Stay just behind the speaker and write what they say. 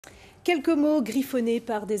Quelques mots griffonnés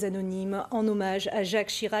par des anonymes en hommage à Jacques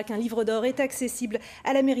Chirac. Un livre d'or est accessible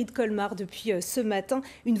à la mairie de Colmar depuis ce matin.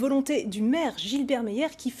 Une volonté du maire Gilbert Meyer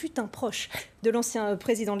qui fut un proche de l'ancien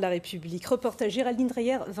président de la République. Reportage Géraldine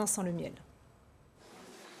Dreyer, Vincent Lemiel.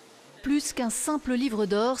 Plus qu'un simple livre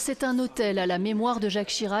d'or, c'est un autel à la mémoire de Jacques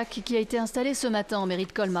Chirac qui a été installé ce matin en mairie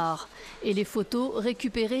de Colmar. Et les photos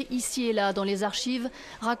récupérées ici et là dans les archives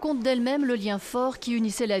racontent d'elles-mêmes le lien fort qui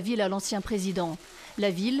unissait la ville à l'ancien président. La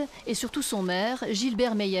ville et surtout son maire,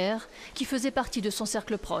 Gilbert Meyer, qui faisait partie de son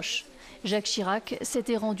cercle proche. Jacques Chirac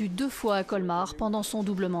s'était rendu 2 fois à Colmar pendant son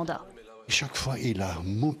double mandat. Chaque fois, il a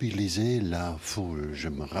mobilisé la foule. Je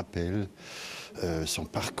me rappelle son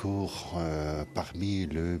parcours parmi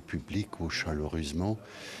le public où chaleureusement,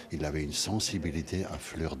 il avait une sensibilité à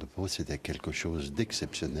fleur de peau. C'était quelque chose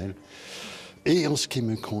d'exceptionnel. Et en ce qui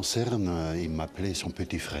me concerne, il m'appelait son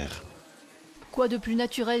petit frère. Quoi de plus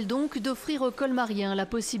naturel donc d'offrir aux Colmariens la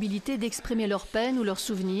possibilité d'exprimer leur peine ou leurs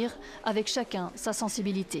souvenirs, avec chacun sa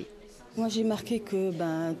sensibilité. Moi j'ai marqué que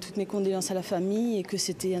toutes mes condoléances à la famille et que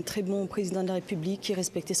c'était un très bon président de la République qui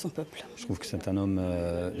respectait son peuple. Je trouve que c'est un homme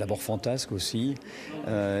d'abord fantasque aussi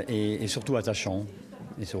et surtout attachant.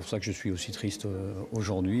 Et c'est pour ça que je suis aussi triste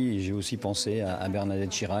aujourd'hui. Et j'ai aussi pensé à Bernadette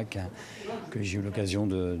Chirac, que j'ai eu l'occasion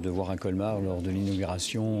de voir à Colmar lors de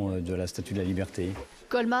l'inauguration de la Statue de la Liberté.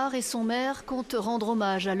 Colmar et son maire comptent rendre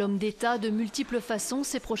hommage à l'homme d'État de multiples façons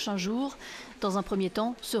ces prochains jours. Dans un premier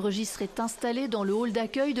temps, ce registre est installé dans le hall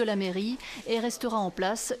d'accueil de la mairie et restera en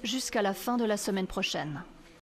place jusqu'à la fin de la semaine prochaine.